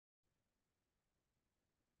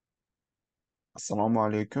Assalomu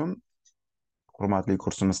alaykum, hurmatli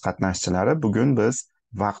kursimiz qatnashchilari. Bugun biz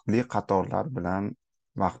vaqtli qatorlar bilan,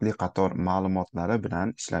 vaqtli qator ma'lumotlari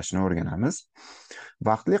bilan ishlashni o'rganamiz.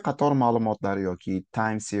 Vaqtli qator ma'lumotlari yoki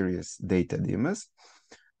time series data deymiz.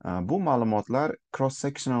 Bu ma'lumotlar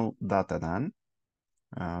cross-sectional datadan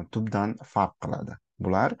tubdan farq qiladi.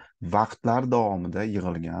 Bular vaqtlar davomida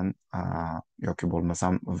yig'ilgan yoki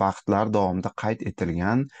bo'lmasam vaqtlar davomida qayd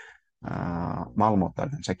etilgan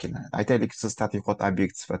ma'lumotlardan shakllanadi. Aytaylik, siz tadqiqot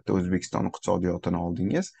obyekti sifatida O'zbekiston iqtisodiyotini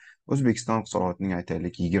oldingiz. O'zbekiston iqtisodiyotining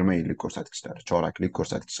aytaylik 20 yillik ko'rsatkichlari, choraklik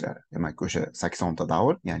ko'rsatkichlari. Demak, o'sha 80 ta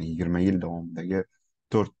davr, ya'ni 20 yil davomidagi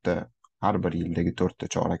 4 ta, har bir yildagi 4 ta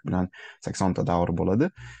chorak bilan 80 ta davr bo'ladi.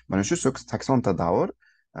 Mana shu 80 ta davr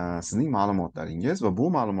sizning ma'lumotlaringiz va bu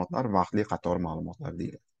ma'lumotlar vaqtli qator ma'lumotlar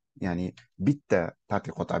deyiladi. Ya'ni bitta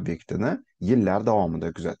tadqiqot obyektini yillar davomida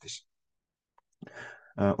kuzatish.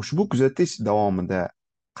 Ushbu kuzatish davomida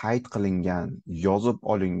qayd qilingan, yozib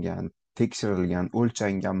olingan, tekshirilgan,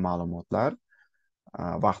 o'lchangan ma'lumotlar,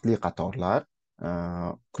 vaqtli qatorlar,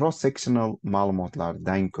 cross-sectional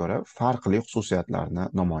ma'lumotlardan ko'ra farqli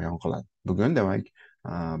xususiyatlarni namoyon qiladi. Bugun demak,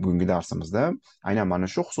 bugungi darsimizda aynan mana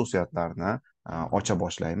shu xususiyatlarni ocha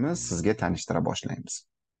boshlaymiz, sizga tanishtira boshlaymiz.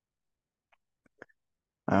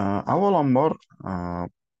 Avvalambor,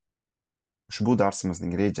 ushbu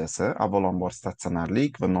darsimizning rejasi avvalambor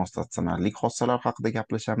statsionarlik va nostatsionarlik xossalar haqida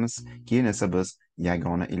gaplashamiz. Keyin esa biz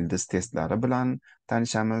yagona ildiz testlari bilan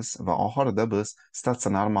tanishamiz va oxirida biz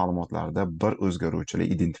statsionar ma'lumotlarda bir o'zgaruvchili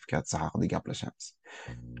identifikatsiya haqida gaplashamiz.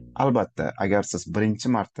 Albatta, agar siz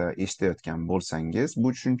birinchi marta eshitayotgan bo'lsangiz,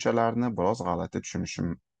 bu tushunchalarni biroz g'alati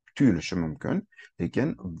tuyulishi mumkin.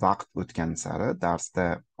 Lekin vaqt o'tgan sari,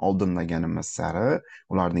 darsda oldinlaganimiz sari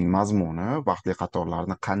ularning mazmuni, vaqtli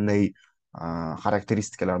qatorlarni qanday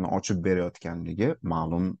xarakteristikalarni ochib berayotganligi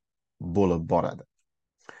ma'lum bo'lib boradi.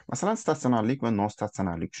 Masalan, statsionarlik va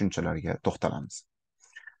nostatsionarlik tushunchalariga to'xtalamiz.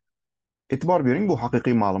 E'tibor bering, bu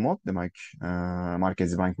haqiqiy ma'lumot. Demak,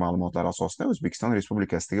 Markaziy bank ma'lumotlari asosida O'zbekiston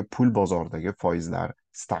Respublikasidagi pul bozoridagi foizlar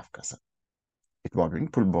stavkasi. E'tibor bering,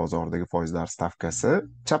 pul bozoridagi foizlar stavkasi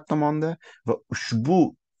chap tomonda va ushbu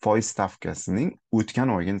foiz stavkasining o'tgan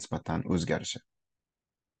oyga nisbatan o'zgarishi.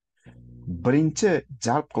 Birinchi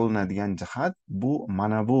jalb qilinadigan jihat bu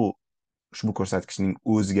ushbu ko'rsatkichning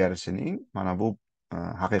o'zgarishining mana bu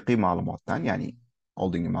haqiqiy ma'lumotdan, ya'ni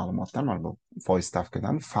oldingi ma'lumotdan, mana bu foiz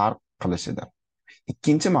stavkadan farq qilishidir.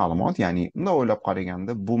 Ikkinchi ma'lumot, ya'ni bunday o'ylab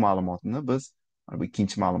qaraganda bu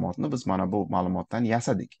ikkinchi ma'lumotni biz mana bu ma'lumotdan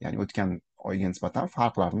yasadik. Ya'ni o'tgan oyga nisbatan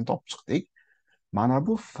farqlarni topib chiqdik. Mana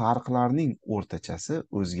bu farqlarning o'rtachasi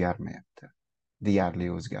o'zgarmayapti.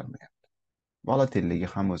 Deyarli o'zgarmayapti. Volatilligi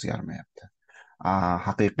ham o'zgarmayapti.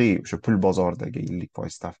 Haqiqiy o'sha pul bozoridagi yillik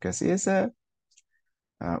foiz stavkasi esa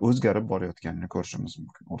o'zgarib borayotganini ko'rishimiz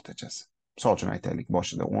mumkin, o'rtachasi. Misol uchun aytaylik,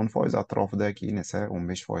 boshida 10% atrofida, keyin esa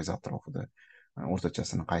 15% atrofida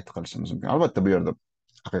o'rtachasini qayd qilishimiz mumkin. Albatta, bu yerda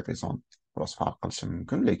haqiqiy son biroz farq qilishi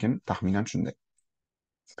mumkin, lekin taxminan shunday.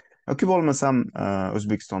 Yoki bo'lmasam,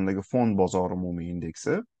 O'zbekistondagi fond bozori umumiy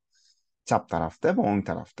indeksi chap tarafda va o'ng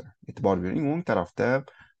tarafda. E'tibor bering, o'ng tarafda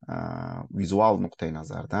vizual nuqtai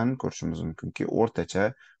nazardan ko'rishimiz mumkinki, o'rtacha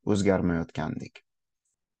o'zgarmayotgandek.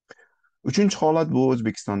 Uchinchi holat bu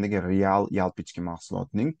O'zbekistondagi real yalpi ichki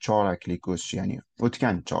mahsulotning choraklik o'sishi, ya'ni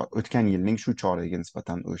o'tgan yilning shu choragiga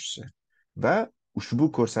nisbatan o'sishi va ushbu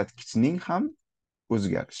ko'rsatkichning ham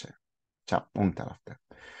o'zgarishi chap o'ng tarafda.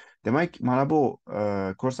 Demak, mana bu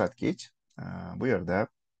ko'rsatkich bu yerda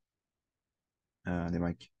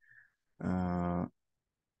demak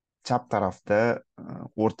chap tarafda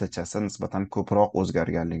o'rtachasi nisbatan ko'proq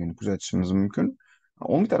o'zgarganligini kuzatishimiz mumkin.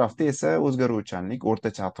 O'ng tarafda esa o'zgaruvchanlik,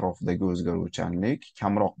 o'rtacha atrofidagi o'zgaruvchanlik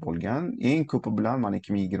kamroq bo'lgan. Eng ko'pi bilan mana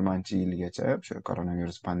 2020-yilgacha, o'sha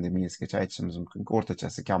koronavirus pandemiyasigacha aytishimiz mumkinki,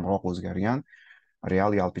 o'rtachasi kamroq o'zgargan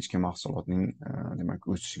real yalpi ichki mahsulotning demak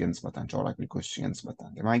o'sishiga nisbatan, choraklik o'sishiga nisbatan.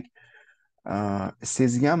 Demak,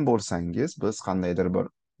 sezgan bo'lsangiz, biz qandaydir bir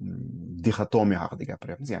dixotomiya haqida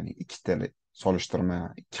gapiryapmiz, ya'ni ikkitali solishtirma,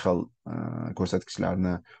 ikki xil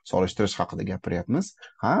ko'rsatkichlarni solishtirish haqida gapiryapmiz.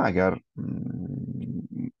 Agar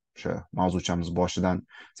o'sha mavzuchamiz boshidan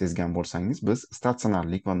sezgan bo'lsangiz, biz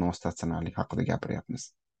statsionarlik va nostatsionarlik haqida gapiryapmiz.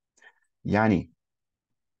 Ya'ni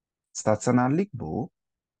statsionarlik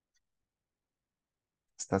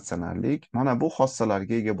mana bu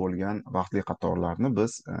xossalarga ega bo'lgan vaqtli qatorlarni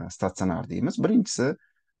biz statsionar deymiz. Birinchisi,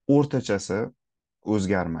 o'rtachasi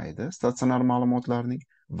o'zgarmaydi. Statsionar ma'lumotlarning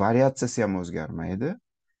variatsiyasi ham o'zgarmaydi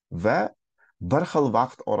va bir xil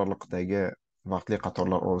vaqt oraliqdagi vaqtli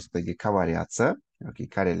qatorlar orasidagi kovariatsiya yoki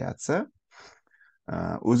korrelyatsiya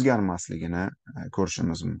o'zgarmasligini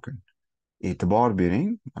ko'rishimiz mumkin. e'tibor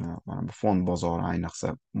bering, mana bu fond bozori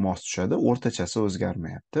ayniqsa mos tushadi, o'rtachasi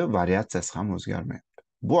o'zgarmayapti, variatsiyasi ham o'zgarmayapti.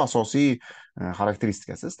 Bu asosiy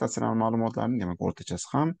xarakteristikasi statsionar ma'lumotlarning, demak o'rtachasi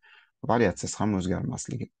ham, variatsiyasi ham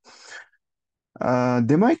o'zgarmasligi.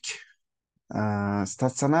 Demak,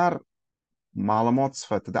 statsionar ma'lumot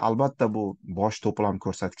sifatida albatta bu bosh to'plam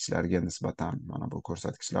ko'rsatkichlariga nisbatan mana bu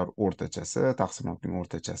ko'rsatkichlar o'rtachasi, taqsimotning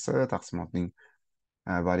o'rtachasi, taqsimotning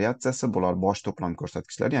variatsiyasi, bular bosh to'plam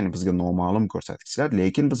ko'rsatkichlari, ya'ni bizga noma'lum ko'rsatkichlar,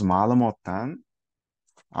 lekin biz ma'lumotdan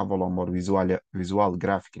avvalambor vizual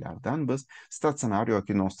grafiklardan biz statsionar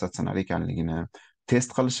yoki nostatsionar ekanligini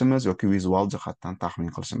test qilishimiz yoki vizual jihatdan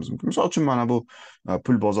taxmin qilishimiz mumkin. Misol uchun mana bu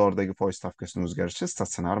pul bozoridagi foiz stavkasining o'zgarishi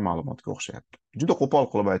statsionar ma'lumotga o'xshayapti. Juda qo'pol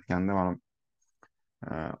qilib aytganda mana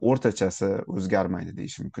o'rtachasi o'zgarmaydi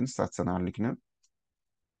deyish mumkin statsionarlikni.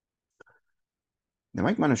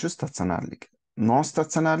 Demak, mana shu statsionarlik.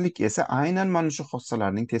 Nostatsionarlik esa aynan mana shu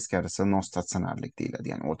xossalarning teskarisi nostatsionarlik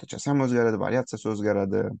deyiladi. Ya'ni o'rtachasi ham o'zgaradi, variatsiyasi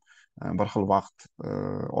o'zgaradi, bir xil vaqt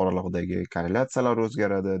oralig'idagi korrelyatsiyalar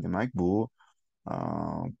o'zgaradi. Demak, bu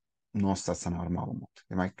nostatsionar ma'lumot.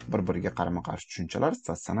 Demak, bir-biriga qarama-qarshi tushunchalar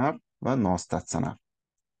statsionar va nostatsionar.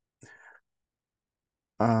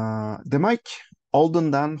 Demak,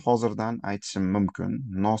 oldindan hozirdan aytishim mumkin,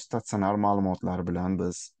 nostatsionar ma'lumotlar bilan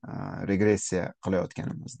biz regressiya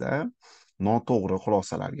qilayotganimizda noto'g'ri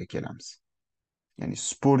xulosalarga kelamiz. Ya'ni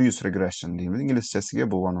spurious regression deymiz inglizchasiga,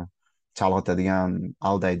 bu chalg'itadigan,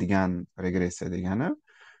 aldaydigan regressiya degani.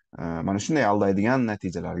 Mana shunday aldaydigan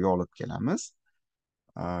natijalarga olib kelamiz.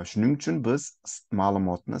 Shuning uchun biz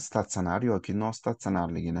ma'lumotni statsionar yoki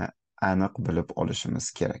nostatsionarligini aniq bilib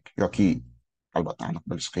olishimiz kerak, yoki albatta aniq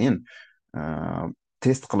bilish qiyin,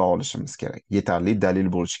 test qila olishimiz kerak. Yetarli dalil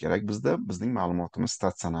bo'lishi kerak bizda, bizning ma'lumotimiz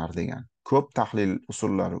statsionar degan. Ko'p tahlil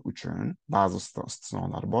usullari uchun ba'zi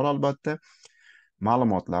istisnolar bor albatta.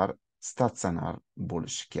 Ma'lumotlar statsionar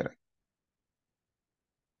bo'lishi kerak.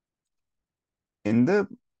 Endi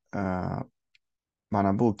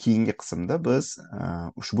mana bu keyingi qismda biz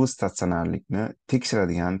ushbu statsionarlikni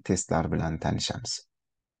tekshiradigan testlar bilan tanishamiz.